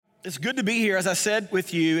It's good to be here. As I said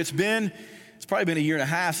with you, it's probably been a year and a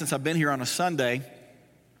half since I've been here on a Sunday.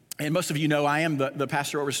 And most of you know I am the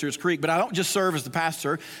pastor over Stewart's Creek, but I don't just serve as the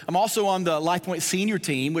pastor. I'm also on the LifePoint senior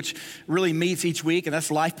team, which really meets each week, and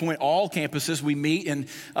that's LifePoint all campuses we meet. And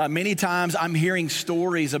many times I'm hearing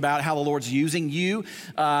stories about how the Lord's using you.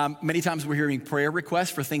 Many times we're hearing prayer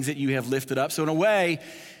requests for things that you have lifted up. So in a way,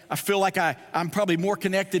 I feel like I'm probably more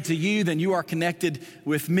connected to you than you are connected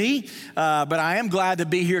with me, but I am glad to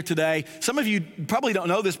be here today. Some of you probably don't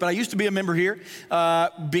know this, but I used to be a member here,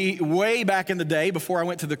 way back in the day before I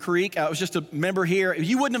went to the Creek. I was just a member here.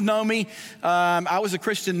 You wouldn't have known me. I was a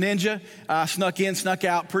Christian ninja. I snuck in, snuck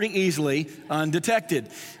out pretty easily, undetected.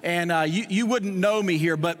 And you wouldn't know me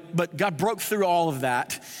here, but God broke through all of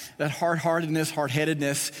that hard-heartedness,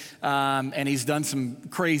 hard-headedness, and he's done some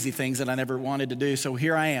crazy things that I never wanted to do. So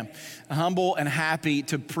here I am, humble and happy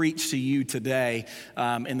to preach to you today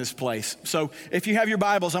in this place. So if you have your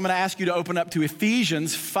Bibles, I'm going to ask you to open up to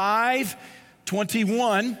Ephesians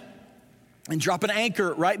 5:21 and drop an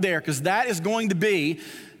anchor right there, because that is going to be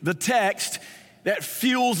the text that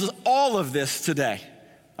fuels all of this today.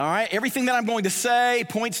 All right, everything that I'm going to say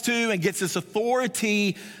points to and gets its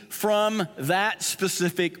authority from that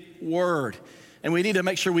specific word. And we need to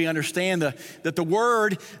make sure we understand that the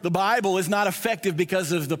word, the Bible, is not effective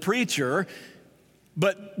because of the preacher,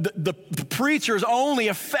 but the preacher is only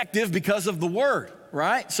effective because of the word,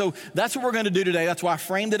 right? So that's what we're going to do today. That's why I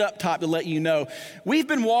framed it up top to let you know. We've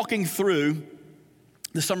been walking through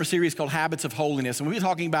the summer series called Habits of Holiness, and we've been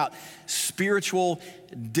talking about spiritual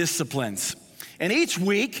disciplines. And each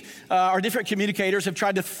week, our different communicators have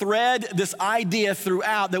tried to thread this idea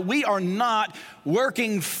throughout that we are not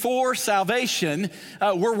working for salvation,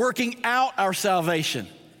 we're working out our salvation,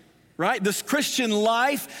 right? This Christian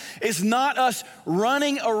life is not us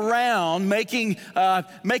running around making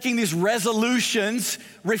these resolutions,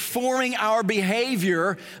 reforming our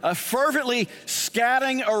behavior, fervently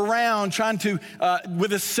scattering around, trying to,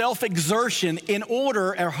 with a self-exertion in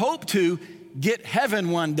order or hope to get heaven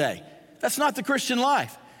one day. That's not the Christian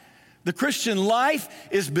life. The Christian life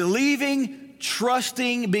is believing,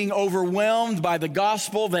 trusting, being overwhelmed by the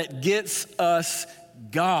gospel that gets us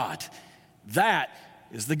God. That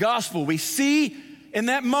is the gospel. We see in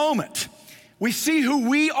that moment, we see who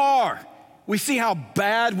we are. We see how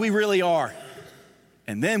bad we really are.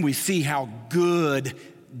 And then we see how good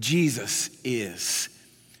Jesus is.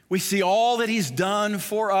 We see all that he's done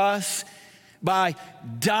for us by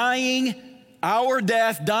dying our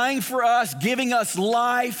death, dying for us, giving us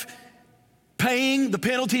life, paying the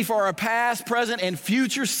penalty for our past, present, and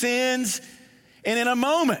future sins, and in a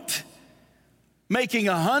moment, making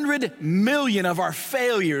 100 million of our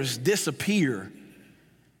failures disappear,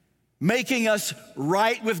 making us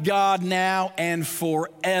right with God now and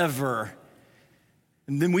forever.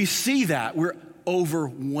 And then we see that. We're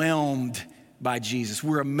overwhelmed by Jesus.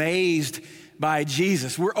 We're amazed by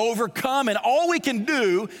Jesus. We're overcome, and all we can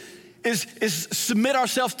do is submit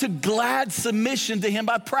ourselves to glad submission to him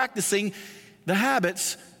by practicing the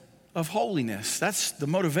habits of holiness. That's the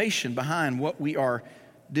motivation behind what we are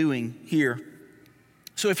doing here.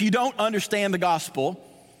 So if you don't understand the gospel,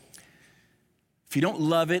 if you don't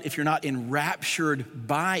love it, if you're not enraptured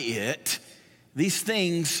by it, these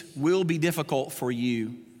things will be difficult for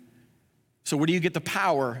you. So where do you get the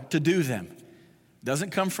power to do them? It doesn't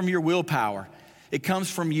come from your willpower. It comes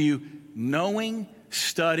from you knowing,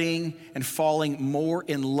 studying, and falling more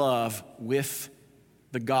in love with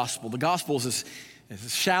the gospel. The gospel is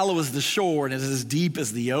as shallow as the shore and is as deep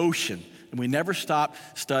as the ocean. And we never stop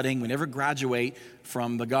studying. We never graduate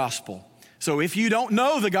from the gospel. So if you don't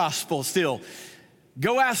know the gospel still,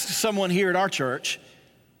 go ask someone here at our church,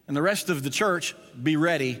 and the rest of the church be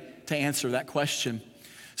ready to answer that question.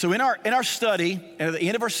 So in our study, at the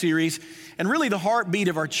end of our series, and really the heartbeat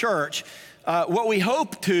of our church, what we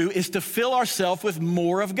hope to is to fill ourselves with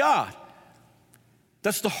more of God.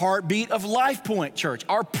 That's the heartbeat of LifePoint Church.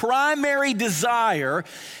 Our primary desire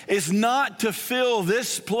is not to fill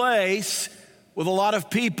this place with a lot of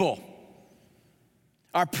people.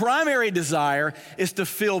 Our primary desire is to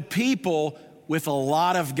fill people with a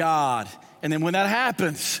lot of God. And then when that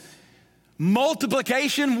happens,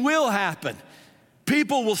 multiplication will happen.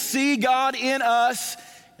 People will see God in us,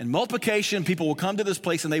 and multiplication, people will come to this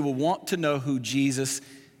place and they will want to know who Jesus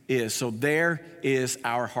is. So there is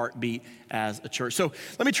our heartbeat as a church. So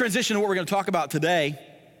let me transition to what we're going to talk about today.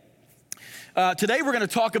 Today we're going to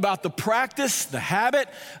talk about the practice, the habit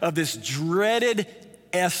of this dreaded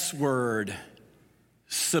S word,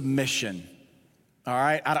 submission. All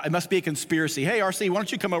right, it must be a conspiracy. Hey, RC, why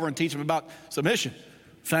don't you come over and teach them about submission?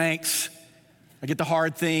 Thanks. I get the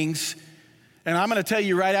hard things. And I'm going to tell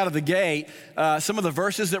you right out of the gate, some of the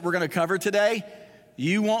verses that we're going to cover today,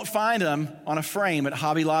 you won't find them on a frame at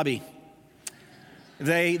Hobby Lobby.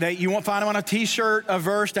 You won't find them on a t-shirt, a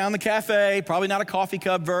verse down the cafe, probably not a coffee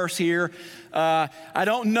cup verse here. I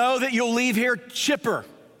don't know that you'll leave here chipper,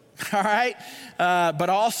 all right? But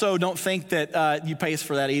also don't think that you pay us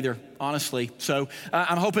for that either, honestly. So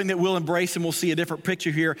I'm hoping that we'll embrace and we'll see a different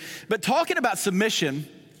picture here. But talking about submission,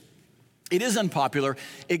 it is unpopular.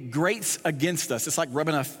 It grates against us. It's like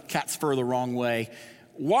rubbing a cat's fur the wrong way.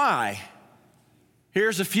 Why?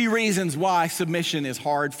 Here's a few reasons why submission is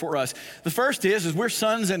hard for us. The first is we're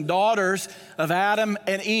sons and daughters of Adam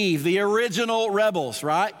and Eve, the original rebels,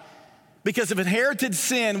 right? Because of inherited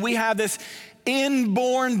sin, we have this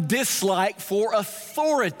inborn dislike for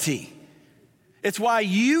authority. It's why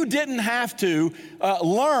you didn't have to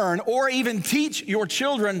learn or even teach your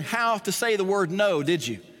children how to say the word no, did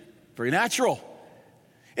you? Very natural.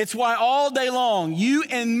 It's why all day long, you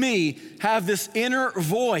and me have this inner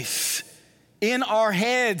voice in our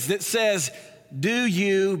heads that says, do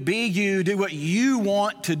you, be you, do what you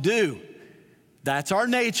want to do. That's our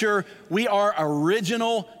nature. We are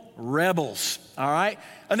original rebels, all right?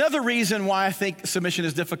 Another reason why I think submission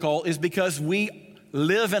is difficult is because we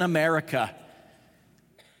live in America.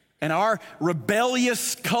 And our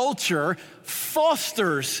rebellious culture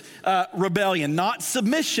fosters rebellion, not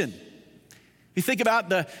submission. You think about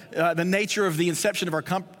the nature of the inception of our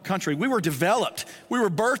country. We were developed. We were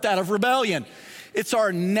birthed out of rebellion. It's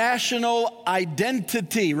our national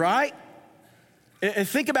identity, right? And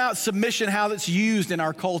think about submission, how that's used in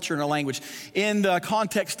our culture and our language. In the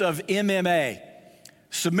context of MMA,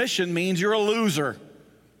 submission means you're a loser,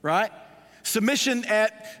 right? Submission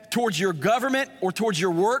towards your government or towards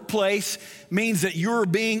your workplace means that you're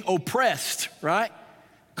being oppressed, right?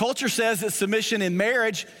 Culture says that submission in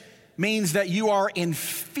marriage means that you are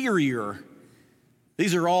inferior.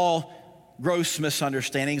 These are all gross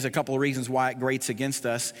misunderstandings, a couple of reasons why it grates against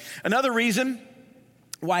us. Another reason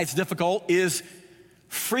why it's difficult is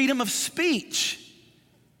freedom of speech.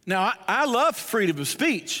 Now, I love freedom of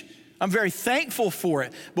speech. I'm very thankful for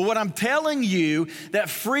it. But what I'm telling you, that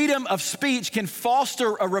freedom of speech can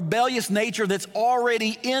foster a rebellious nature that's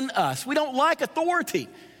already in us. We don't like authority.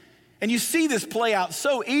 And you see this play out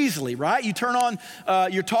so easily, right? You turn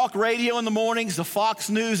on your talk radio in the mornings, the Fox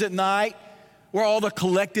News at night, where all the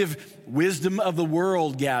collective wisdom of the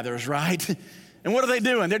world gathers, right? And what are they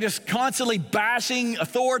doing? They're just constantly bashing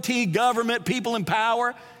authority, government, people in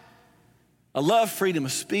power. I love freedom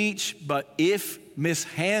of speech, but if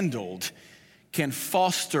mishandled, can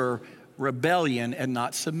foster rebellion and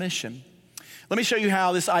not submission. Let me show you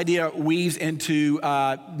how this idea weaves into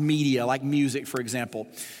media, like music, for example.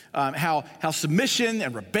 How submission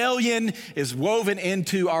and rebellion is woven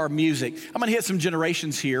into our music. I'm gonna hit some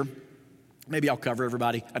generations here. Maybe I'll cover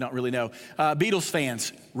everybody, I don't really know. Beatles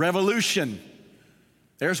fans, Revolution.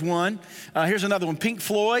 There's one. Here's another one, Pink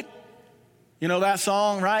Floyd. You know that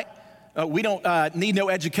song, right? We don't need no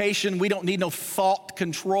education. We don't need no thought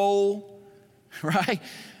control, right?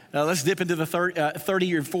 Let's dip into the 30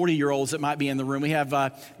 or 40-year-olds that might be in the room. We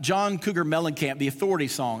have John Cougar Mellencamp, the Authority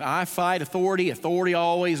song. I fight authority, authority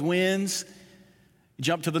always wins.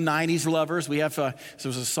 Jump to the 90s lovers. We have, there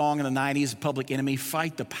was a song in the 90s, Public Enemy,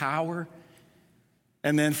 Fight the Power.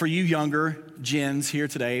 And then for you younger gens here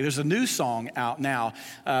today, there's a new song out now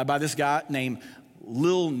by this guy named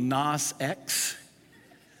Lil Nas X.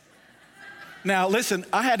 Now, listen,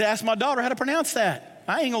 I had to ask my daughter how to pronounce that.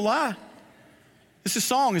 I ain't gonna lie. This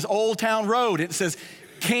song is Old Town Road. It says,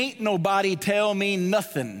 can't nobody tell me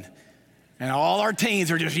nothing. And all our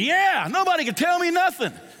teens are just, yeah, nobody can tell me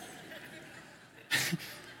nothing.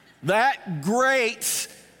 That grates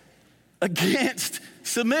against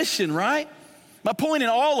submission, right? My point in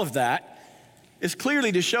all of that is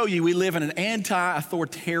clearly to show you we live in an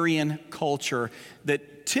anti-authoritarian culture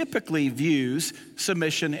that typically views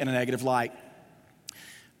submission in a negative light.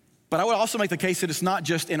 But I would also make the case that it's not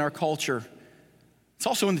just in our culture. It's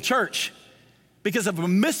also in the church. Because of a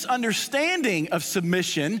misunderstanding of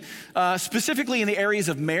submission, specifically in the areas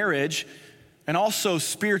of marriage and also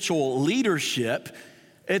spiritual leadership,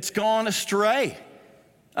 it's gone astray.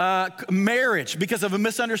 Marriage, because of a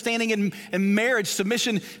misunderstanding in marriage,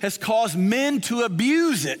 submission has caused men to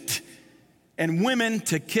abuse it and women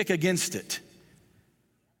to kick against it.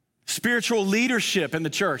 Spiritual leadership in the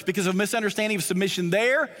church, because of misunderstanding of submission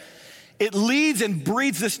there, it leads and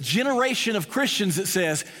breeds this generation of Christians that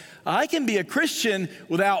says, I can be a Christian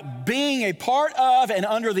without being a part of and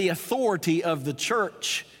under the authority of the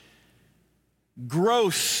church.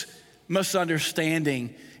 Gross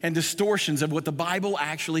misunderstanding and distortions of what the Bible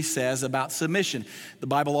actually says about submission. The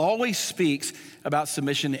Bible always speaks about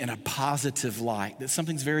submission in a positive light, that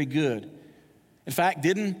something's very good. In fact,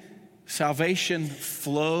 didn't salvation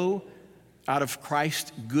flow out of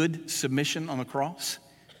Christ's good submission on the cross?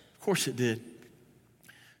 Of course it did.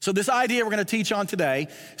 So this idea we're going to teach on today,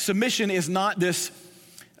 submission is not this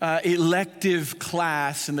elective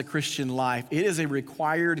class in the Christian life. It is a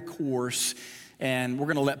required course, and we're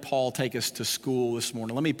going to let Paul take us to school this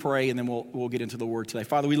morning. Let me pray, and then we'll get into the Word today.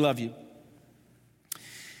 Father, we love you.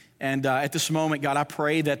 And at this moment, God, I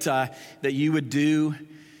pray that you would do,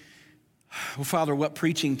 well, Father, what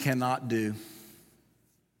preaching cannot do.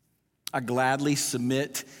 I gladly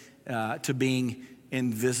submit to being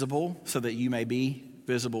invisible so that you may be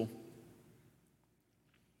visible.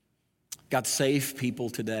 God, save people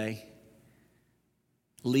today.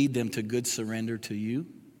 Lead them to good surrender to you.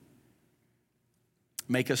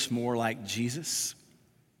 Make us more like Jesus.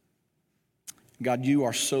 God, you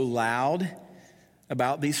are so loud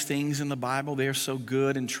about these things in the Bible. They are so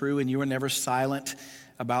good and true, and you are never silent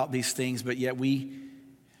about these things, but yet we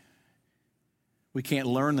can't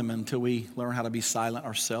learn them until we learn how to be silent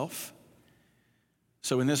ourselves.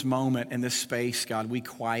 So in this moment, in this space, God, we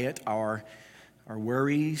quiet our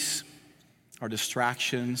worries, our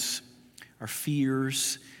distractions, our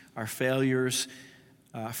fears, our failures.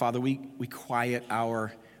 Father, we quiet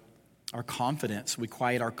our confidence. We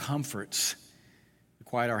quiet our comforts. We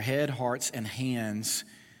quiet our head, hearts, and hands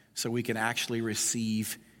so we can actually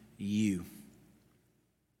receive you.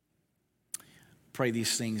 Pray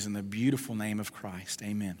these things in the beautiful name of Christ.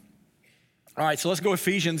 Amen. All right, so let's go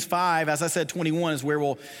Ephesians 5. As I said, 21 is where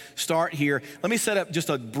we'll start here. Let me set up just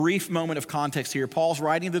a brief moment of context here. Paul's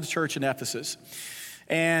writing to the church in Ephesus.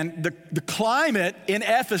 And the climate in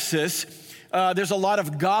Ephesus, there's a lot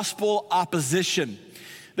of gospel opposition.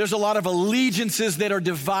 There's a lot of allegiances that are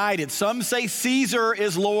divided. Some say Caesar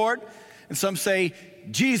is Lord, and some say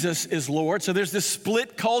Jesus is Lord. So there's this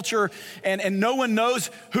split culture, and no one knows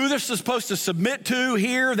who they're supposed to submit to,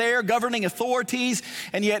 here, there, governing authorities.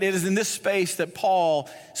 And yet it is in this space that Paul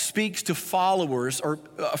speaks to followers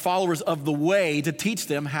of the way to teach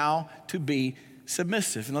them how to be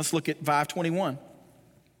submissive. And let's look at 5:21.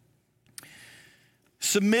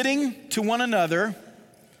 Submitting to one another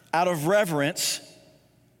out of reverence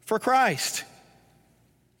for Christ.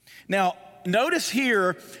 Now, notice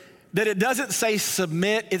here that it doesn't say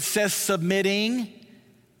submit, it says submitting.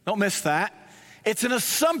 Don't miss that. It's an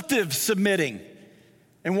assumptive submitting.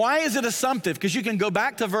 And why is it assumptive? Because you can go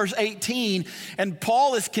back to verse 18, and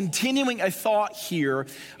Paul is continuing a thought here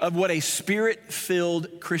of what a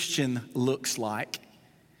spirit-filled Christian looks like.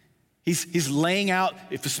 He's laying out,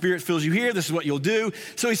 if the Spirit fills you here, this is what you'll do.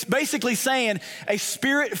 So he's basically saying a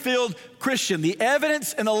Spirit-filled Christian, the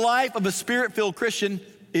evidence in the life of a Spirit-filled Christian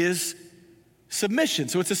is submission.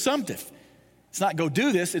 So it's assumptive. It's not go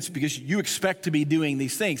do this, it's because you expect to be doing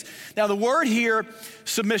these things. Now the word here,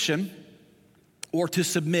 submission, or to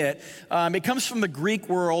submit, it comes from the Greek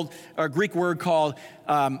word called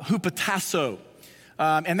hupotasso.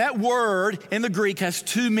 And that word in the Greek has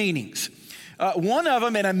two meanings. One of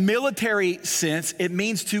them, in a military sense, it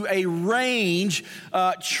means to arrange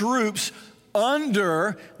troops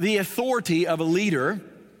under the authority of a leader.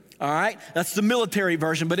 All right, that's the military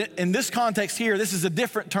version. But in this context here, this is a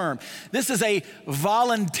different term. This is a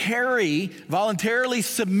voluntarily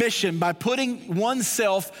submission by putting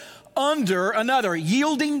oneself under another,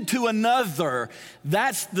 yielding to another.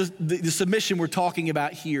 That's the submission we're talking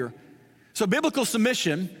about here. So biblical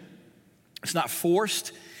submission, it's not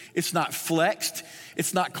forced, it's not flexed,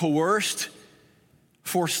 it's not coerced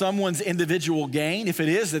for someone's individual gain. If it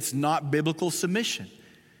is, it's not biblical submission.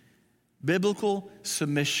 Biblical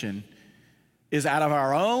submission is out of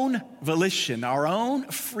our own volition, our own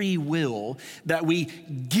free will, that we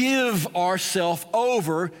give ourselves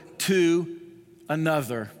over to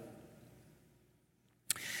another.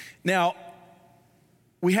 Now,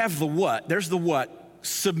 we have the what. There's the what,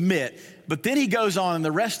 submit. But then he goes on in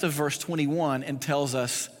the rest of verse 21 and tells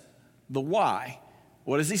us the why.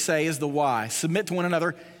 What does he say is the why? Submit to one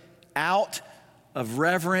another out of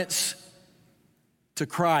reverence to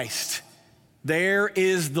Christ. There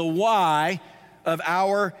is the why of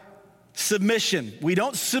our submission. We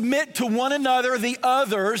don't submit to one another, the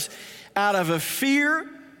others, out of a fear,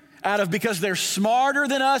 because they're smarter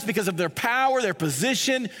than us, because of their power, their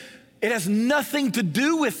position. It has nothing to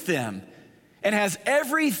do with them and has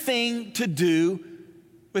everything to do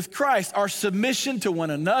with Christ. Our submission to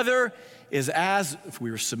one another is as if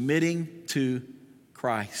we were submitting to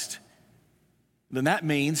Christ. Then that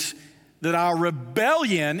means that our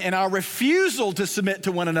rebellion and our refusal to submit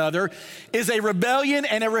to one another is a rebellion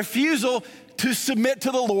and a refusal to submit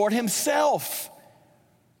to the Lord himself.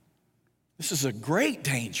 This is a great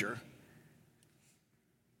danger.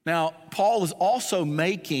 Now, Paul is also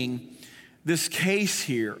making this case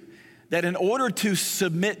here that in order to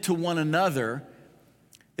submit to one another,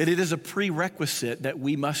 that it is a prerequisite that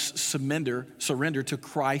we must surrender to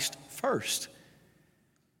Christ first.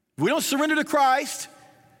 If we don't surrender to Christ,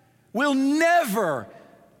 we'll never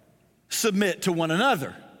submit to one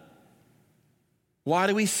another. Why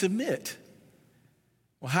do we submit?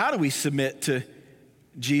 Well, how do we submit to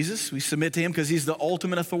Jesus? We submit to him because he's the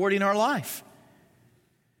ultimate authority in our life.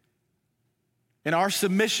 And our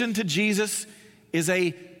submission to Jesus is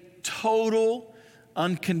a total,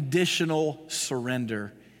 unconditional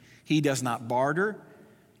surrender. He does not barter.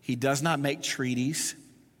 He does not make treaties.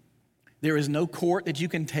 There is no court that you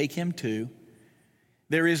can take him to.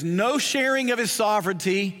 There is no sharing of his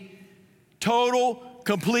sovereignty. Total,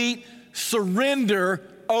 complete surrender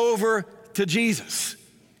over to Jesus.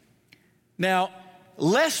 Now,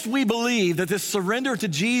 lest we believe that this surrender to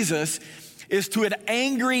Jesus is to an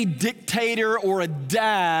angry dictator or a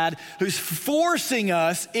dad who's forcing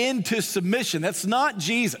us into submission. That's not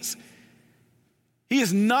Jesus. He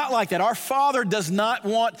is not like that. Our Father does not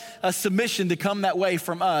want a submission to come that way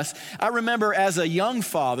from us. I remember as a young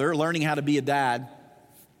father learning how to be a dad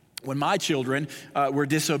when my children were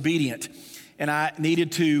disobedient. And I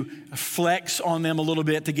needed to flex on them a little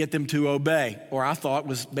bit to get them to obey, or I thought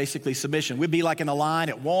was basically submission. We'd be like in a line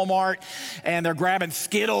at Walmart, and they're grabbing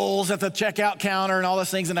Skittles at the checkout counter and all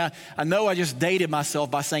those things. And I know I just dated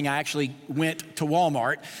myself by saying I actually went to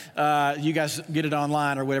Walmart. You guys get it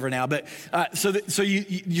online or whatever now. But so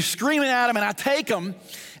you're screaming at them, and I take them.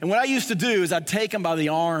 And what I used to do is I'd take them by the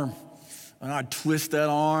arm, and I'd twist that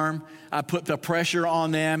arm. I put the pressure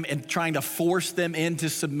on them and trying to force them into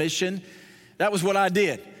submission. That was what I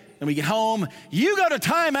did. And we get home, you go to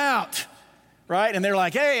timeout, right? And they're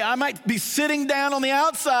like, hey, I might be sitting down on the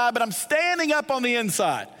outside, but I'm standing up on the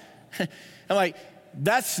inside. I'm like,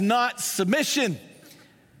 that's not submission.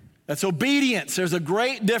 That's obedience. There's a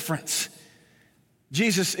great difference.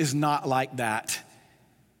 Jesus is not like that.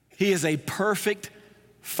 He is a perfect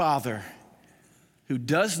Father who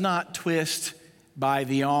does not twist by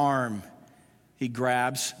the arm. He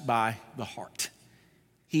grabs by the heart.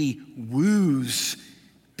 He woos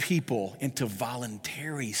people into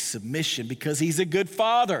voluntary submission because he's a good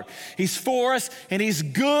father. He's for us and he's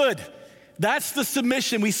good. That's the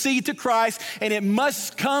submission we see to Christ, and it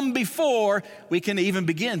must come before we can even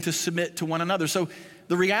begin to submit to one another. So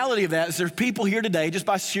the reality of that is there's people here today, just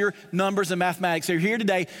by sheer numbers and mathematics, they're here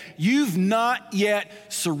today. You've not yet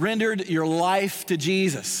surrendered your life to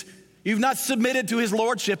Jesus. You've not submitted to his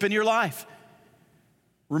lordship in your life.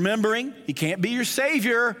 Remembering, he can't be your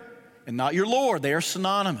Savior and not your Lord. They are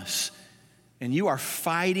synonymous. And you are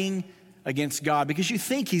fighting against God because you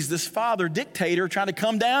think he's this father dictator trying to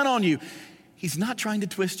come down on you. He's not trying to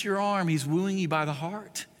twist your arm. He's wooing you by the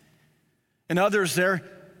heart. And others there,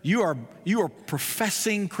 you are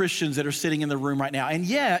professing Christians that are sitting in the room right now. And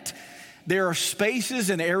yet, there are spaces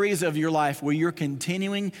and areas of your life where you're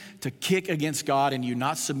continuing to kick against God and you're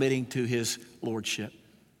not submitting to his lordship.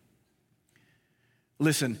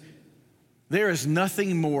 Listen, there is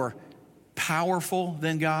nothing more powerful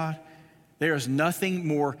than God. There is nothing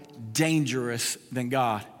more dangerous than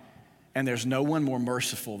God. And there's no one more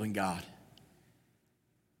merciful than God.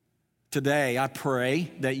 Today, I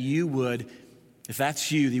pray that you would, if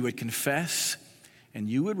that's you, that you would confess and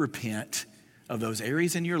you would repent of those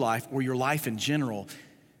areas in your life or your life in general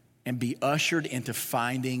and be ushered into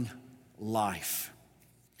finding life.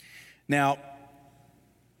 Now,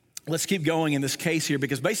 let's keep going in this case here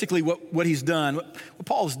because basically what he's done, what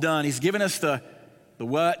Paul's done, he's given us the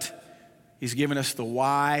what, he's given us the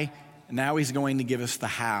why, and now he's going to give us the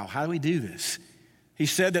how. How do we do this? He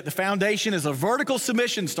said that the foundation is a vertical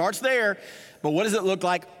submission, starts there, but what does it look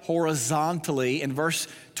like horizontally? In verse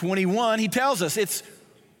 21, he tells us it's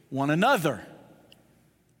one another.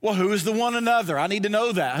 Well, who is the one another? I need to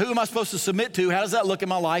know that. Who am I supposed to submit to? How does that look in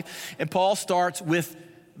my life? And Paul starts with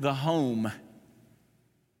the home.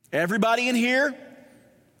 Everybody in here,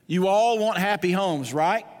 you all want happy homes,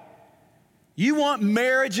 right? You want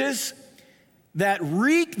marriages that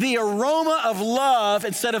reek the aroma of love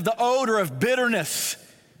instead of the odor of bitterness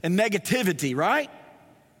and negativity, right?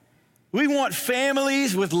 We want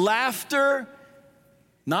families with laughter,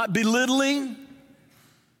 not belittling.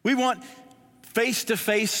 We want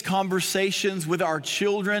face-to-face conversations with our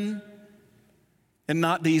children and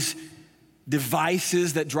not these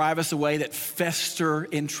devices that drive us away that fester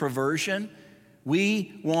introversion.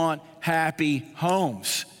 We want happy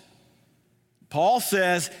homes. Paul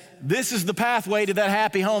says this is the pathway to that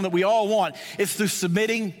happy home that we all want. It's through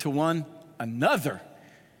submitting to one another.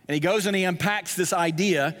 And he goes and he unpacks this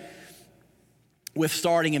idea with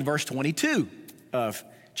starting in verse 22 of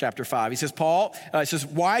chapter 5. He says,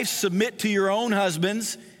 wives, submit to your own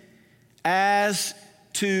husbands as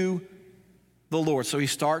to the Lord. So he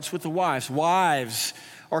starts with the wives. Wives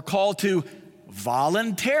are called to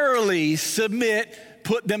voluntarily submit,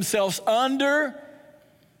 put themselves under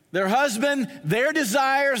their husband, their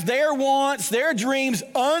desires, their wants, their dreams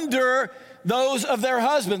under those of their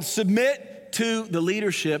husbands. Submit to the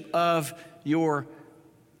leadership of your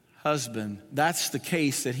husband. That's the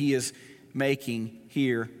case that he is making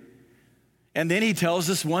here. And then he tells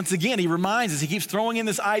us once again, he reminds us, he keeps throwing in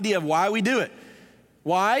this idea of why we do it.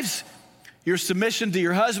 Wives, your submission to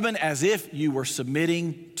your husband as if you were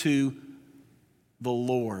submitting to the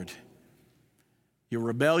Lord. Your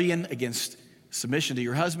rebellion against submission to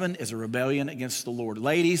your husband is a rebellion against the Lord.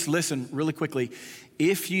 Ladies, listen really quickly.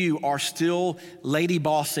 If you are still lady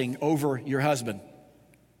bossing over your husband,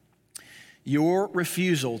 your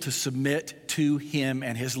refusal to submit to him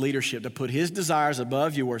and his leadership, to put his desires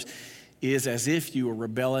above yours, is as if you were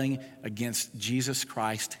rebelling against Jesus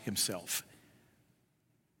Christ himself.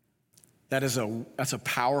 That's a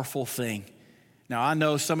powerful thing. Now, I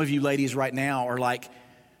know some of you ladies right now are like,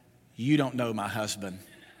 you don't know my husband,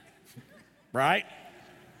 right?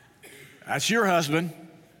 That's your husband,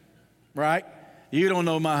 right? You don't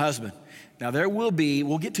know my husband. Now,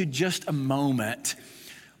 we'll get to just a moment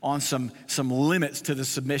on some limits to the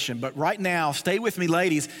submission. But right now, stay with me,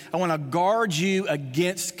 ladies. I want to guard you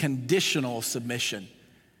against conditional submission.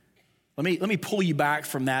 Let me pull you back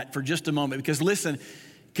from that for just a moment, because listen,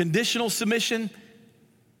 conditional submission,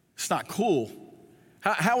 it's not cool.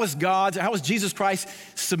 How was Jesus Christ's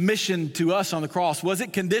submission to us on the cross? Was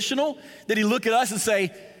it conditional? Did he look at us and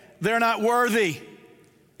say, they're not worthy?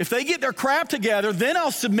 If they get their crap together, then I'll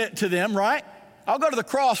submit to them, right? I'll go to the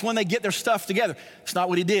cross when they get their stuff together. It's not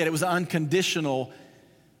what he did. It was unconditional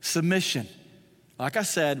submission. Like I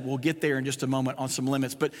said, we'll get there in just a moment on some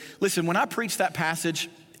limits. But listen, when I preach that passage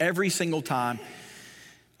every single time,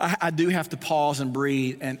 I do have to pause and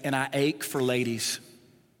breathe, and I ache for ladies.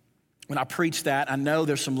 When I preach that, I know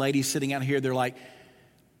there's some ladies sitting out here, they're like,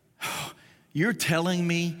 oh, you're telling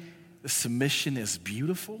me the submission is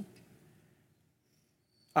beautiful?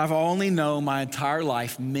 I've only known my entire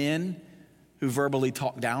life men who verbally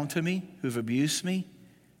talk down to me, who've abused me,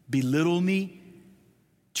 belittle me,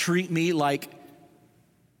 treat me like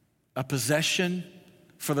a possession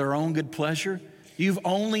for their own good pleasure. You've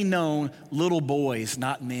only known little boys,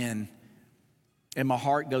 not men. And my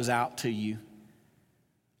heart goes out to you.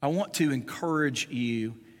 I want to encourage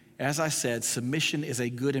you. As I said, submission is a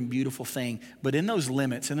good and beautiful thing. But in those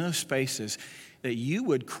limits, in those spaces, that you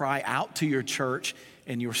would cry out to your church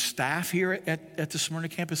and your staff here at the Smyrna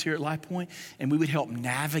campus here at Life Point, and we would help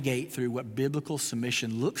navigate through what biblical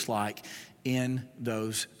submission looks like in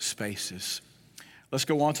those spaces. Let's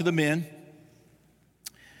go on to the men.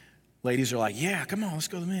 Ladies are like, yeah, come on, let's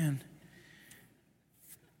go to the men.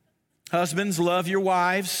 Husbands, love your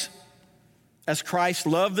wives as Christ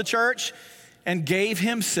loved the church and gave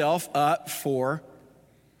himself up for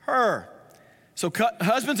her. So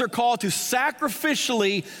husbands are called to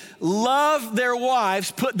sacrificially love their wives,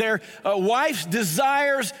 put their wife's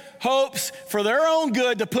desires, hopes for their own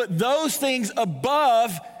good, to put those things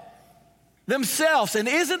above themselves. And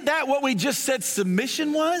isn't that what we just said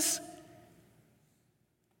submission was?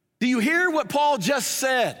 Do you hear what Paul just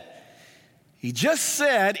said? He just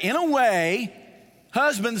said, in a way,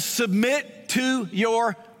 husbands, submit to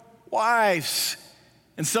your wives.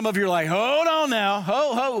 And some of you are like, hold on now,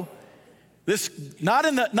 ho. This not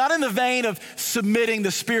in the vein of submitting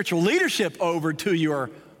the spiritual leadership over to your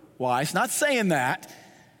wives, not saying that,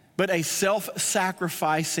 but a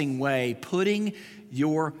self-sacrificing way, putting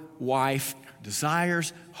your wife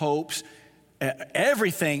desires, hopes,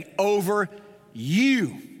 everything over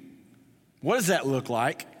you. What does that look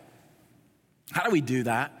like? How do we do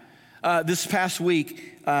that? This past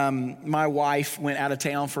week, my wife went out of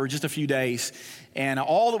town for just a few days, and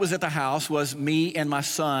all that was at the house was me and my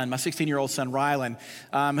son, my 16-year-old son, Rylan,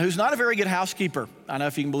 who's not a very good housekeeper. I don't know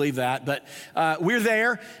if you can believe that, but we're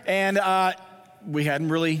there, and we hadn't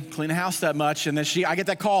really cleaned the house that much, and then I get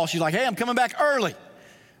that call. She's like, hey, I'm coming back early.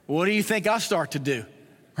 What do you think I start to do?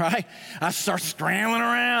 Right? I start scrambling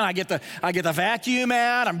around. I get the vacuum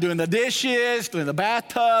out. I'm doing the dishes, doing the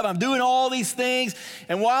bathtub. I'm doing all these things.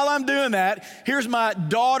 And while I'm doing that, here's my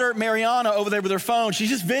daughter, Mariana, over there with her phone. She's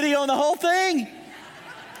just videoing the whole thing.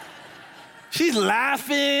 She's She's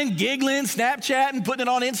laughing, giggling, Snapchatting, putting it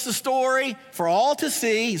on Insta story for all to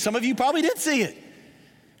see. Some of you probably did see it.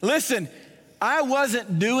 Listen, I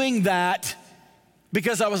wasn't doing that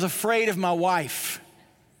because I was afraid of my wife,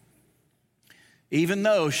 even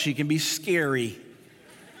though she can be scary.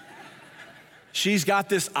 She's got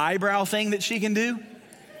this eyebrow thing that she can do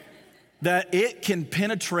that it can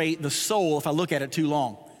penetrate the soul if I look at it too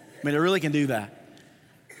long. I mean, it really can do that.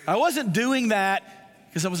 I wasn't doing that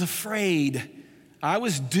because I was afraid. I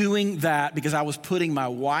was doing that because I was putting my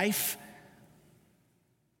wife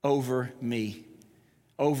over me,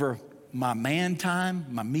 over my man time,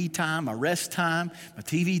 my me time, my rest time, my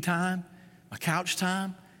TV time, my couch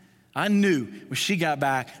time. I knew when she got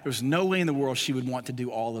back, there was no way in the world she would want to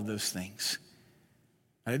do all of those things.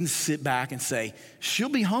 I didn't sit back and say, she'll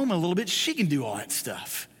be home in a little bit, she can do all that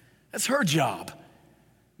stuff. That's her job.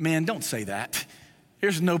 Man, don't say that.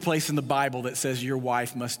 There's no place in the Bible that says your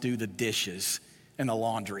wife must do the dishes and the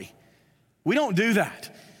laundry. We don't do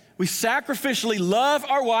that. We sacrificially love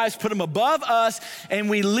our wives, put them above us, and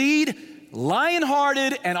we lead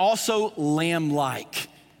lion-hearted and also lamb-like.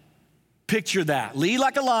 Picture that. Lead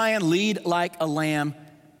like a lion, lead like a lamb.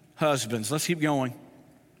 Husbands, let's keep going.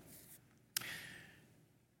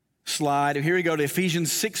 Slide. Here we go to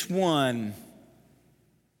Ephesians 6:1.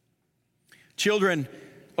 Children,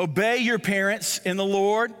 obey your parents in the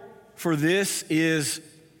Lord, for this is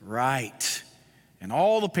right. And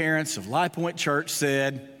all the parents of Life Point Church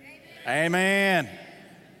said, Amen.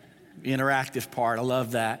 Interactive part, I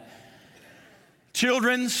love that.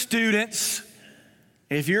 Children, students,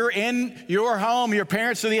 if you're in your home, your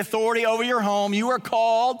parents are the authority over your home, you are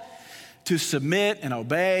called to submit and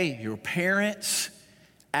obey your parents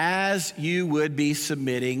as you would be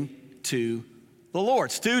submitting to the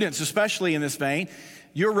Lord. Students, especially in this vein,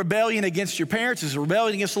 your rebellion against your parents is a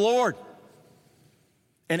rebellion against the Lord.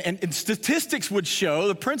 And statistics would show,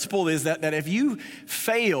 the principle is that if you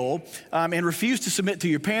fail and refuse to submit to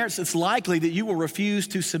your parents, it's likely that you will refuse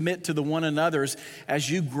to submit to the one another's as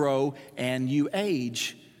you grow and you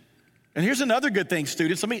age. And here's another good thing,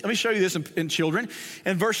 students. Let me show you this in children.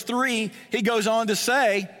 In verse 3, he goes on to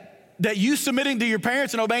say that you submitting to your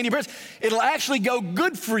parents and obeying your parents, it'll actually go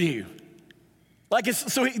good for you.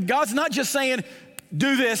 God's not just saying,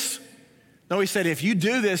 do this. No, he said, if you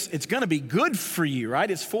do this, it's going to be good for you,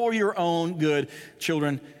 right? It's for your own good.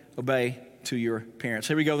 Children, obey to your parents.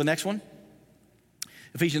 Here we go, the next one.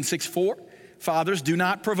 Ephesians 6:4. Fathers, do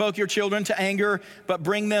not provoke your children to anger, but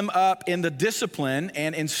bring them up in the discipline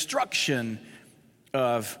and instruction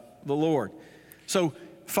of the Lord. So,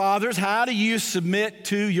 fathers, how do you submit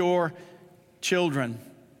to your children?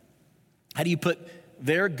 How do you put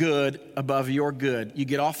their good above your good? You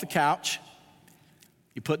get off the couch.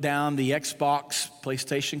 You put down the Xbox,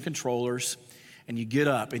 PlayStation controllers, and you get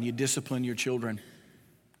up and you discipline your children.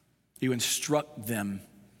 You instruct them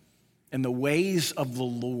in the ways of the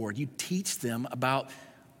Lord. You teach them about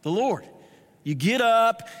the Lord. You get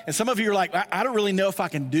up, and some of you are like, I don't really know if I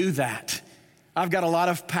can do that. I've got a lot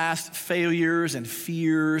of past failures and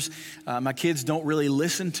fears. My kids don't really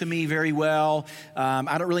listen to me very well.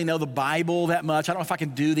 I don't really know the Bible that much. I don't know if I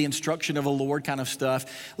can do the instruction of the Lord kind of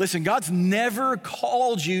stuff. Listen, God's never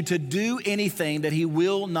called you to do anything that he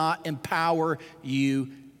will not empower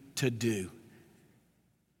you to do.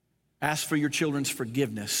 Ask for your children's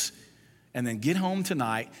forgiveness, and then get home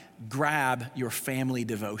tonight, grab your family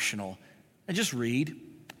devotional, and just read.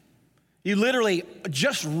 You literally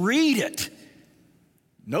just read it.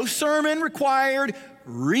 No sermon required,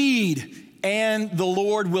 read, and the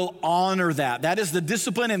Lord will honor that. That is the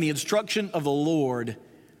discipline and the instruction of the Lord.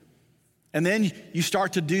 And then you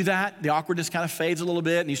start to do that, the awkwardness kind of fades a little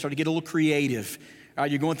bit, and you start to get a little creative.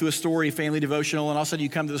 You're going through a story, a family devotional, and all of a sudden you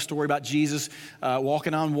come to the story about Jesus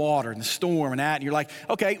walking on water and the storm and that, and you're like,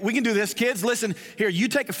 okay, we can do this. Kids, listen, here, you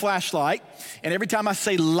take a flashlight, and every time I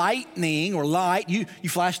say lightning or light, you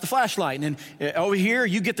flash the flashlight. And then over here,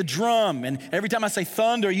 you get the drum, and every time I say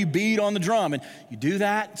thunder, you beat on the drum. And you do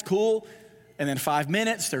that, it's cool. And then 5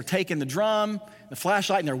 minutes, they're taking the drum, the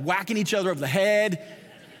flashlight, and they're whacking each other over the head.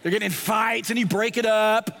 They're getting in fights, and you break it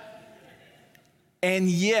up. And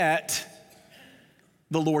yet,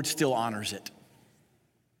 the Lord still honors it.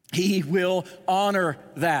 He will honor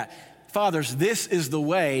that. Fathers, this is the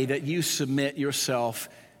way that you submit yourself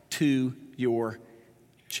to your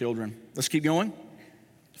children. Let's keep going.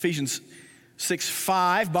 Ephesians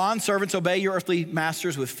 6:5, bondservants, obey your earthly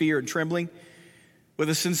masters with fear and trembling, with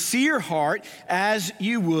a sincere heart, as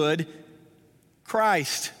you would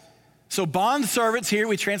Christ. So bondservants here,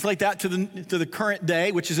 we translate that to the current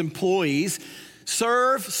day, which is employees.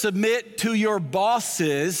 Serve, submit to your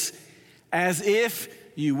bosses as if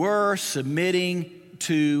you were submitting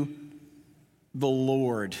to the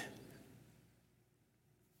Lord.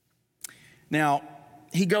 Now,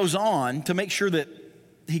 he goes on to make sure that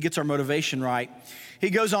he gets our motivation right. He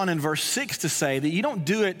goes on in verse 6 to say that you don't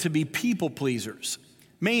do it to be people pleasers,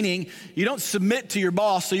 meaning you don't submit to your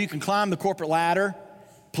boss so you can climb the corporate ladder,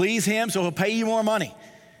 please him so he'll pay you more money.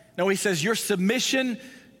 No, he says your submission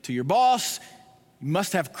to your boss, you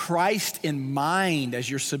must have Christ in mind as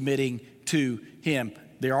you're submitting to him.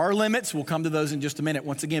 There are limits. We'll come to those in just a minute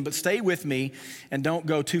once again, but stay with me and don't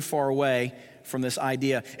go too far away from this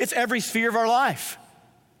idea. It's every sphere of our life.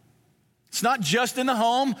 It's not just in the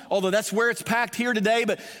home, although that's where it's packed here today,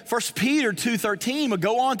 but 1 Peter 2:13 would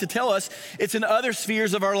go on to tell us it's in other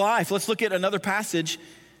spheres of our life. Let's look at another passage.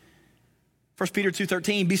 1 Peter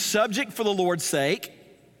 2:13, be subject for the Lord's sake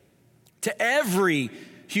to every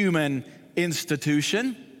human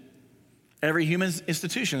institution. Every human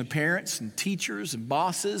institution, parents and teachers and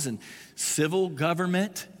bosses and civil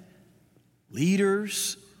government,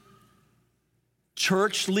 leaders,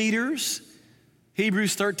 church leaders.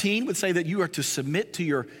 Hebrews 13 would say that you are to submit to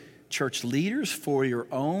your church leaders for your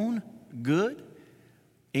own good.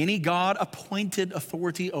 Any God-appointed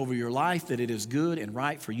authority over your life, that it is good and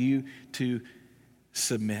right for you to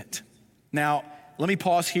submit. Now, let me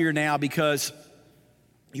pause here now because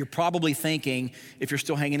you're probably thinking, if you're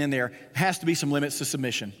still hanging in there, has to be some limits to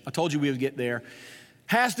submission. I told you we would get there.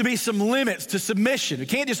 Has to be some limits to submission. We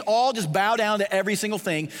can't just bow down to every single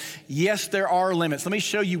thing. Yes, there are limits. Let me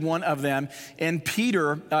show you one of them. In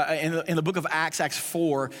Peter, in the book of Acts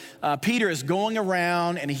 4, Peter is going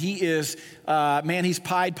around and he is, he's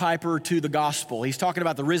Pied Piper to the gospel. He's talking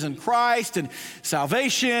about the risen Christ and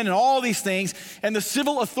salvation and all these things. And the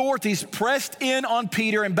civil authorities pressed in on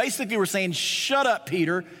Peter and basically were saying, shut up,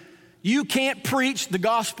 Peter. You can't preach the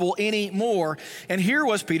gospel anymore. And here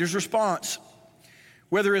was Peter's response.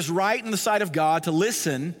 Whether it is right in the sight of God to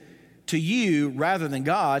listen to you rather than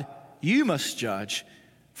God, you must judge.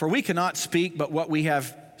 For we cannot speak but what we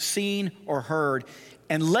have seen or heard.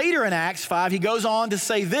 And later in Acts 5, he goes on to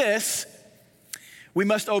say this, we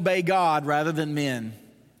must obey God rather than men.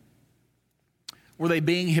 Were they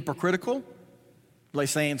being hypocritical? Were they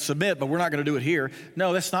saying submit, but we're not going to do it here?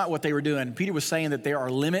 No, that's not what they were doing. Peter was saying that there are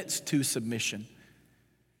limits to submission.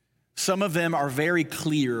 Some of them are very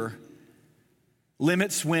clear.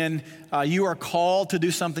 Limits when you are called to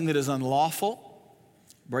do something that is unlawful,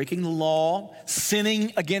 breaking the law,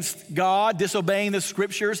 sinning against God, disobeying the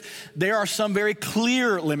scriptures. There are some very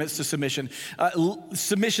clear limits to submission.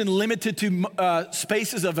 Submission limited to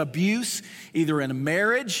spaces of abuse, either in a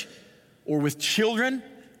marriage or with children.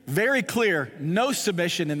 Very clear, no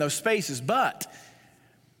submission in those spaces. But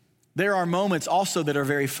there are moments also that are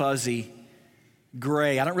very fuzzy,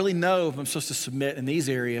 gray. I don't really know if I'm supposed to submit in these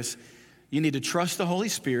areas. You need to trust the Holy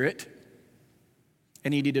Spirit,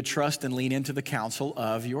 and you need to trust and lean into the counsel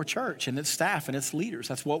of your church and its staff and its leaders.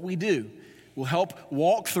 That's what we do. We'll help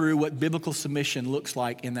walk through what biblical submission looks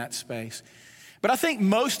like in that space. But I think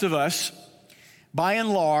most of us, by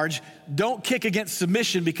and large, don't kick against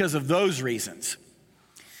submission because of those reasons.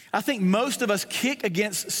 I think most of us kick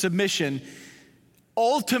against submission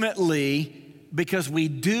ultimately because we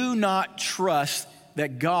do not trust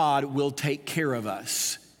that God will take care of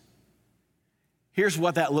us. Here's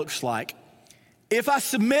what that looks like. If I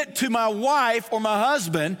submit to my wife or my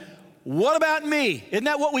husband, what about me? Isn't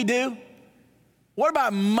that what we do? What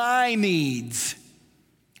about my needs?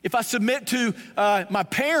 If I submit to my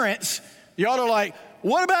parents, y'all are like,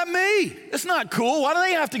 what about me? It's not cool. Why do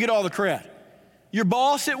they have to get all the credit? Your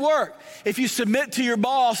boss at work. If you submit to your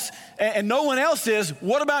boss and no one else is,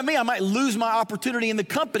 what about me? I might lose my opportunity in the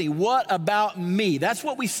company. What about me? That's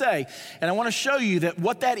what we say. And I want to show you that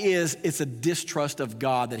what that is, it's a distrust of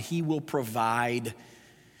God, that he will provide,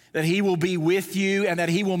 that he will be with you, and that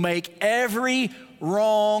he will make every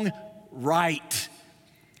wrong right.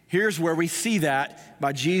 Here's where we see that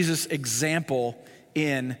by Jesus' example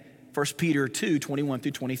in 1 Peter 2, 21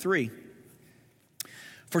 through 23.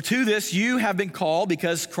 For to this you have been called,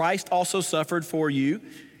 because Christ also suffered for you,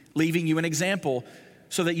 leaving you an example,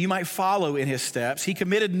 so that you might follow in his steps. He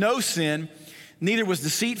committed no sin, neither was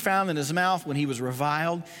deceit found in his mouth. When he was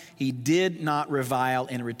reviled, he did not revile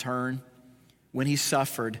in return. When he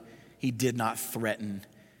suffered, he did not threaten,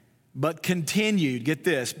 but continued, get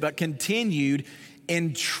this, but continued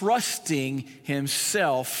entrusting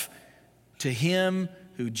himself to him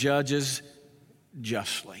who judges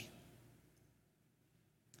justly.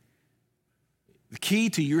 The key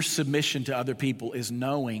to your submission to other people is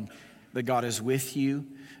knowing that God is with you,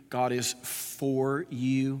 God is for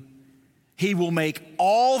you. He will make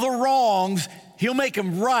all the wrongs, he'll make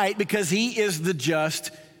them right because he is the just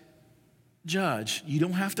judge. You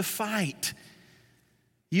don't have to fight.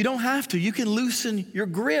 You don't have to. You can loosen your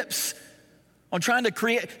grips on trying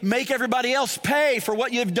to make everybody else pay for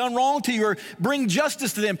what you've done wrong to you or bring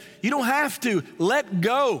justice to them. You don't have to. Let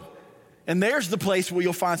go. And there's the place where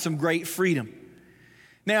you'll find some great freedom.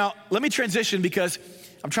 Now, let me transition because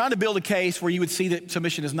I'm trying to build a case where you would see that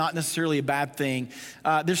submission is not necessarily a bad thing.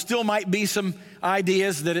 There still might be some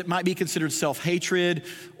ideas that it might be considered self-hatred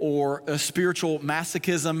or a spiritual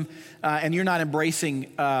masochism, and you're not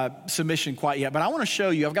embracing submission quite yet. But I want to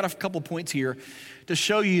show you, I've got a couple points here to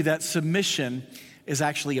show you that submission is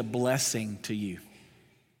actually a blessing to you.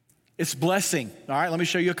 It's blessing. All right, let me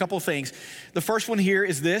show you a couple of things. The first one here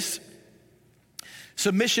is this.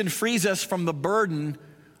 Submission frees us from the burden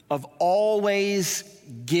of always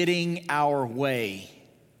getting our way.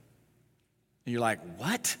 And you're like,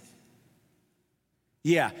 what?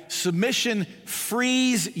 Yeah, submission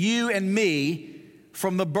frees you and me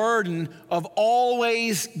from the burden of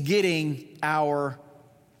always getting our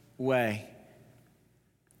way.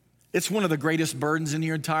 It's one of the greatest burdens in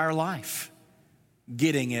your entire life,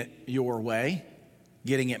 getting it your way,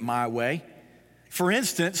 getting it my way. For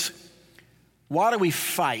instance, why do we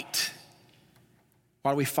fight?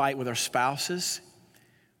 Why do we fight with our spouses?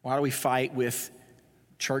 Why do we fight with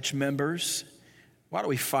church members? Why do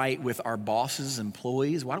we fight with our bosses,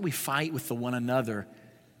 employees? Why do we fight with one another?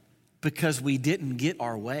 Because we didn't get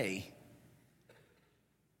our way.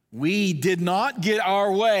 We did not get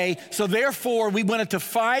our way, so therefore we wanted to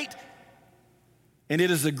fight, and it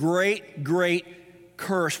is a great, great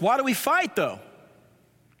curse. Why do we fight though?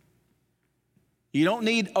 You don't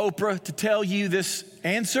need Oprah to tell you this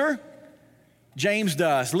answer. James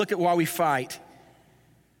does. Look at why we fight.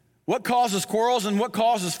 What causes quarrels and what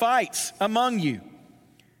causes fights among you?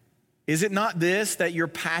 Is it not this, that your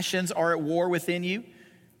passions are at war within you?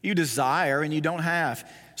 You desire and you don't have,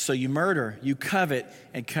 so you murder. You covet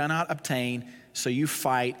and cannot obtain, so you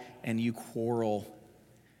fight and you quarrel.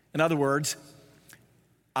 In other words,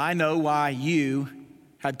 I know why you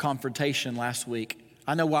had confrontation last week.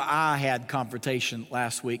 I know why I had confrontation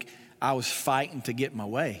last week. I was fighting to get my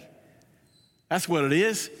way. That's what it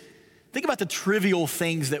is. Think about the trivial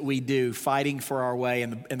things that we do, fighting for our way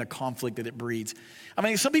and the conflict that it breeds. I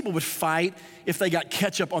mean, some people would fight if they got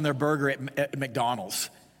ketchup on their burger at McDonald's.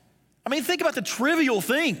 I mean, think about the trivial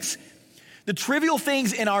things. The trivial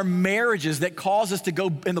things in our marriages that cause us to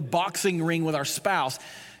go in the boxing ring with our spouse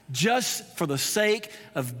just for the sake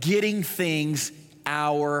of getting things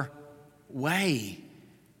our way.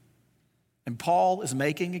 And Paul is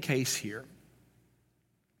making a case here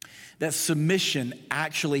that submission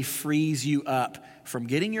actually frees you up from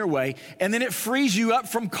getting your way, and then it frees you up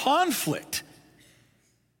from conflict.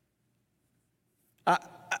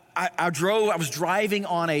 I was driving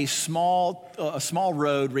on a small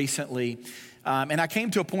road recently, and I came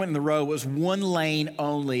to a point in the road, it was one lane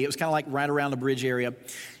only. It was kind of like right around the bridge area.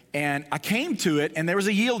 And I came to it, and there was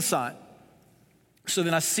a yield sign. So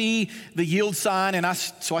then I see the yield sign, and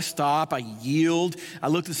so I stop, I yield. I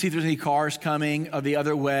look to see if there's any cars coming the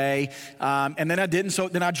other way, and then I didn't. So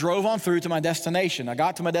then I drove on through to my destination. I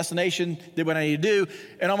got to my destination, did what I needed to do,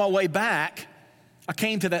 and on my way back, I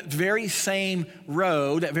came to that very same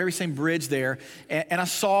road, that very same bridge there, and I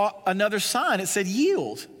saw another sign. It said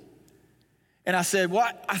yield. And I said, well,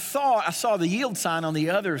 I thought I saw the yield sign on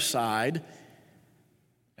the other side,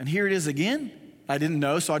 and here it is again. I didn't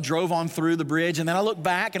know, so I drove on through the bridge, and then I looked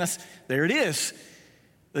back, and there it is.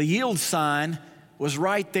 The yield sign was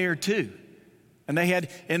right there too. And they had,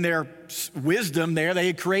 in their wisdom there, they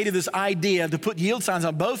had created this idea to put yield signs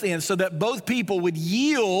on both ends so that both people would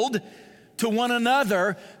yield to one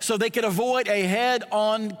another so they could avoid a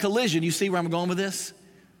head-on collision. You see where I'm going with this?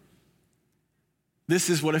 This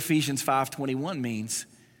is what Ephesians 5:21 means.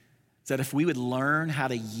 It's that if we would learn how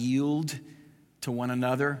to yield to one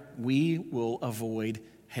another, we will avoid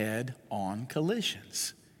head-on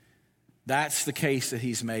collisions. That's the case that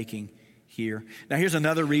he's making here. Now, here's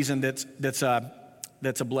another reason that's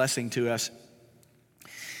a blessing to us.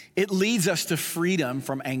 It leads us to freedom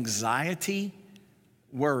from anxiety,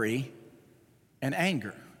 worry, and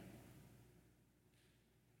anger.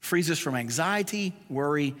 Frees us from anxiety,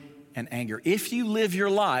 worry, and anger. If you live your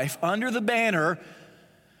life under the banner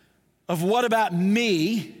of what about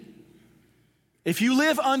me, if you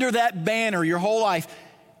live under that banner your whole life,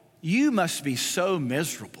 you must be so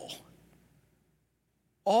miserable.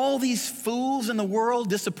 All these fools in the world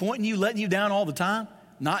disappointing you, letting you down all the time,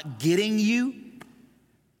 not getting you.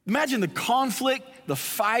 Imagine the conflict, the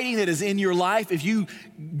fighting that is in your life if you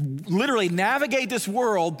literally navigate this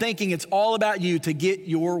world thinking it's all about you to get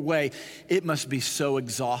your way. It must be so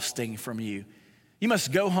exhausting from you. You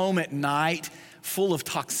must go home at night full of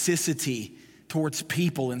toxicity towards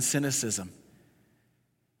people and cynicism.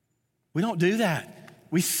 We don't do that.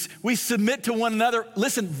 We submit to one another,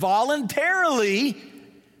 listen, voluntarily,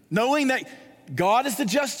 knowing that God is the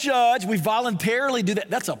just judge. We voluntarily do that.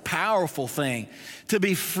 That's a powerful thing. To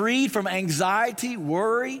be freed from anxiety,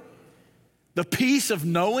 worry, the peace of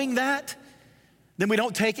knowing that. Then we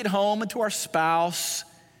don't take it home and to our spouse.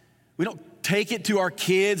 We don't take it to our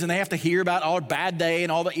kids and they have to hear about our bad day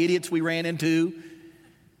and all the idiots we ran into.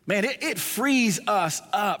 Man, it frees us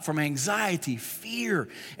up from anxiety, fear,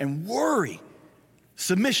 and worry.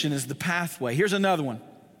 Submission is the pathway. Here's another one.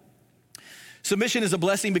 Submission is a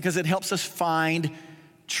blessing because it helps us find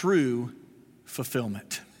true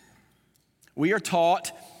fulfillment. We are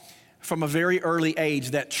taught from a very early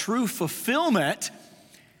age that true fulfillment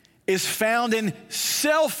is found in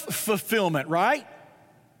self-fulfillment, right?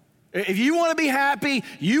 If you want to be happy,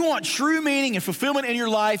 you want true meaning and fulfillment in your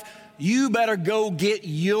life, you better go get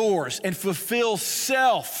yours and fulfill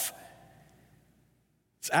self.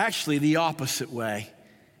 It's actually the opposite way.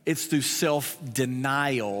 It's through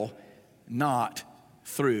self-denial, not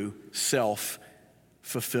through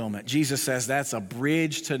self-fulfillment. Jesus says that's a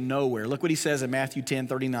bridge to nowhere. Look what he says in Matthew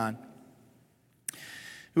 10:39.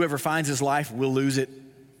 Whoever finds his life will lose it,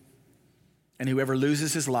 and whoever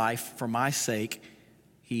loses his life for my sake,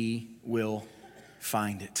 he will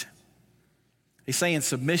find it. He's saying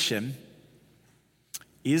submission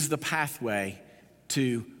is the pathway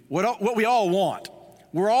to what we all want.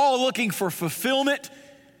 We're all looking for fulfillment,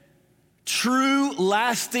 true,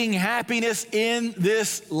 lasting happiness in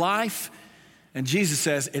this life. And Jesus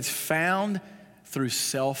says it's found through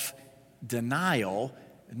self-denial,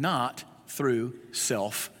 not through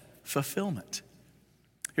self-fulfillment.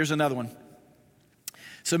 Here's another one.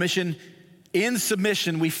 In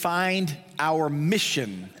submission, we find our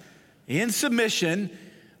mission. In submission,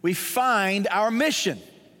 we find our mission.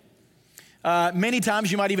 Many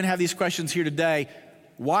times you might even have these questions here today.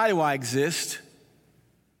 Why do I exist?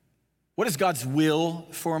 What is God's will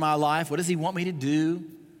for my life? What does he want me to do?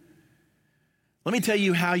 Let me tell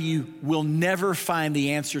you how you will never find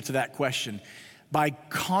the answer to that question. By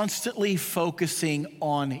constantly focusing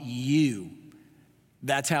on you.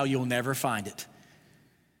 That's how you'll never find it.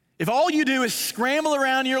 If all you do is scramble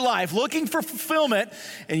around your life looking for fulfillment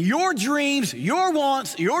and your dreams, your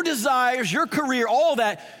wants, your desires, your career, all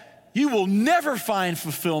that, you will never find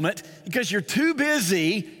fulfillment because you're too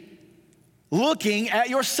busy looking at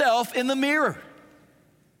yourself in the mirror.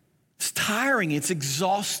 It's tiring, it's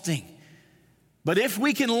exhausting. But if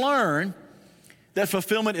we can learn that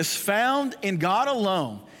fulfillment is found in God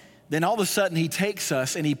alone, then all of a sudden he takes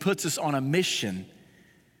us and he puts us on a mission.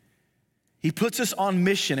 He puts us on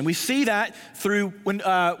mission. And we see that through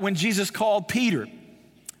when Jesus called Peter,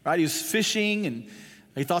 right? He was fishing and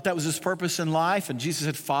he thought that was his purpose in life. And Jesus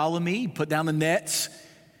said, follow me. He put down the nets,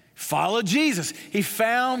 followed Jesus. He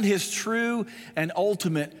found his true and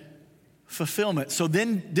ultimate fulfillment. So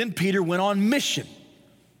then Peter went on mission.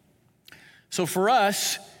 So for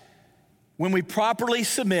us, when we properly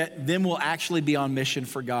submit, then we'll actually be on mission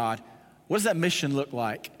for God. What does that mission look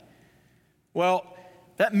like? Well,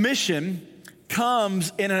 that mission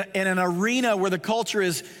comes in an arena where the culture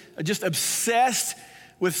is just obsessed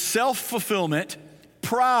with self-fulfillment,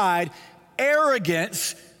 pride,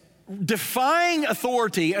 arrogance, defying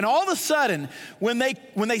authority. And all of a sudden, when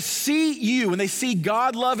they see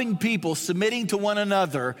God-loving people submitting to one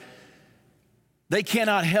another, they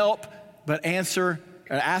cannot help but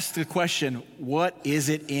ask the question, what is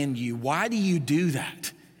it in you? Why do you do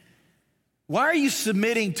that? Why are you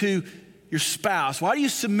submitting to your spouse? Why do you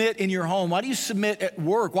submit in your home? Why do you submit at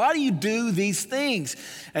work? Why do you do these things?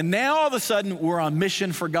 And now all of a sudden we're on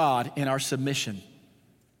mission for God in our submission.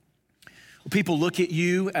 People look at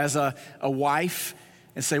you as a wife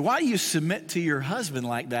and say, why do you submit to your husband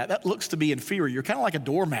like that? That looks to be inferior. You're kind of like a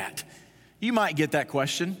doormat. You might get that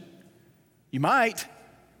question. You might.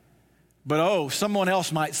 But someone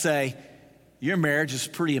else might say, your marriage is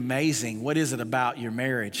pretty amazing. What is it about your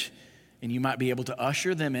marriage? And you might be able to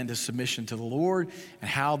usher them into submission to the Lord and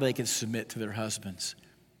how they can submit to their husbands.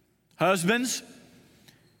 Husbands,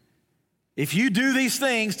 if you do these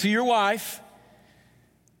things to your wife,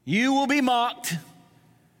 you will be mocked.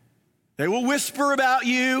 They will whisper about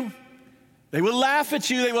you. They will laugh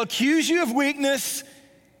at you. They will accuse you of weakness.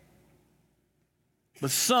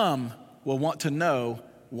 But some will want to know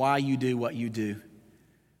why you do what you do.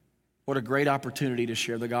 What a great opportunity to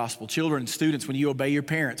share the gospel. Children, students, when you obey your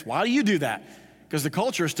parents, why do you do that? Because the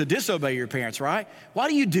culture is to disobey your parents, right? Why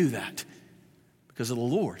do you do that? Because of the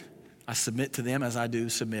Lord. I submit to them as I do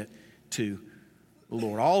submit to the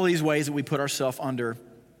Lord. All these ways that we put ourselves under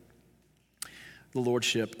the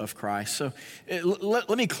lordship of Christ. So let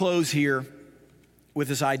me close here with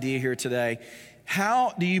this idea here today.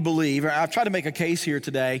 How do you believe, or I've tried to make a case here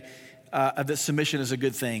today that submission is a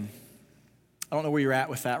good thing. I don't know where you're at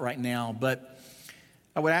with that right now, but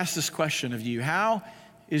I would ask this question of you. How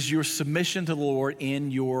is your submission to the Lord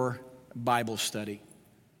in your Bible study,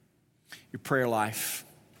 your prayer life,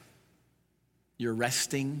 your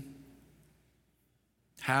resting?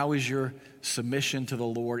 How is your submission to the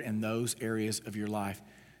Lord in those areas of your life?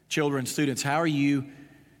 Children, students, how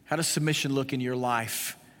does submission look in your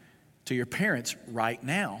life to your parents right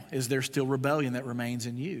now? Is there still rebellion that remains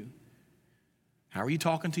in you? How are you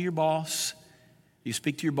talking to your boss? Do you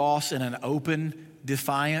speak to your boss in an open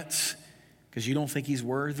defiance because you don't think he's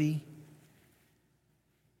worthy?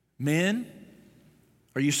 Men,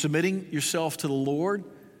 are you submitting yourself to the Lord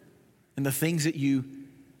in the things that you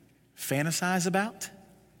fantasize about?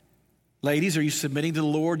 Ladies, are you submitting to the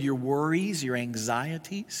Lord your worries, your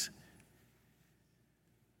anxieties?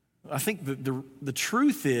 I think the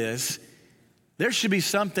truth is there should be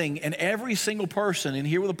something in every single person in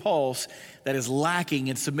here with a pulse that is lacking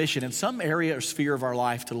in submission in some area or sphere of our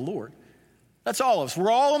life to the Lord. That's all of us.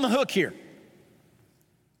 We're all on the hook here.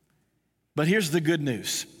 But here's the good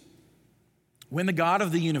news. When the God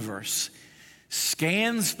of the universe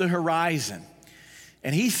scans the horizon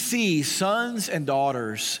and he sees sons and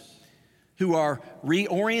daughters who are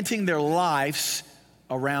reorienting their lives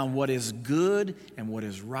around what is good and what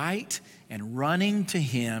is right and running to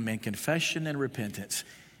him in confession and repentance,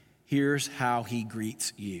 here's how he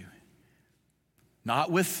greets you.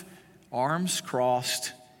 Not with arms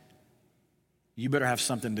crossed. You better have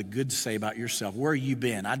something good to say about yourself. Where have you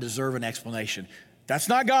been? I deserve an explanation. That's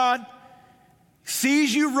not God.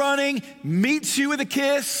 Sees you running, meets you with a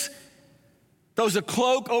kiss, throws a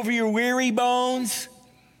cloak over your weary bones,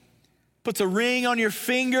 puts a ring on your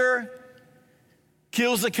finger,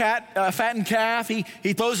 kills a fattened calf. He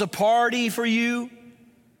throws a party for you.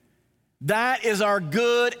 That is our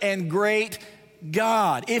good and great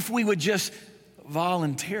God. If we would just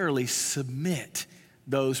voluntarily submit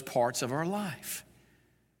those parts of our life.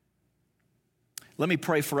 Let me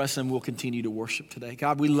pray for us and we'll continue to worship today.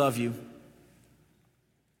 God, we love you.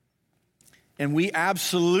 And we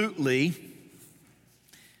absolutely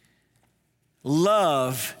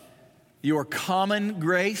love your common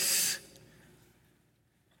grace.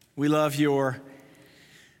 We love your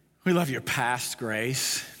past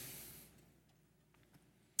grace.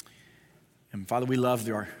 And Father, we love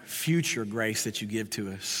your future grace that you give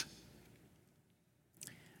to us.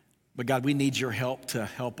 But God, we need your help to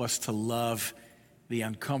help us to love the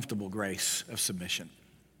uncomfortable grace of submission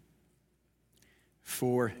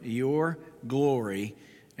for your glory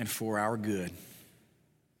and for our good.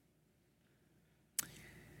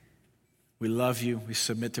 We love you. We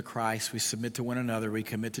submit to Christ. We submit to one another. We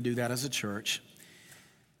commit to do that as a church.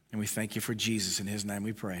 And we thank you for Jesus. In his name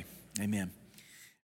we pray. Amen.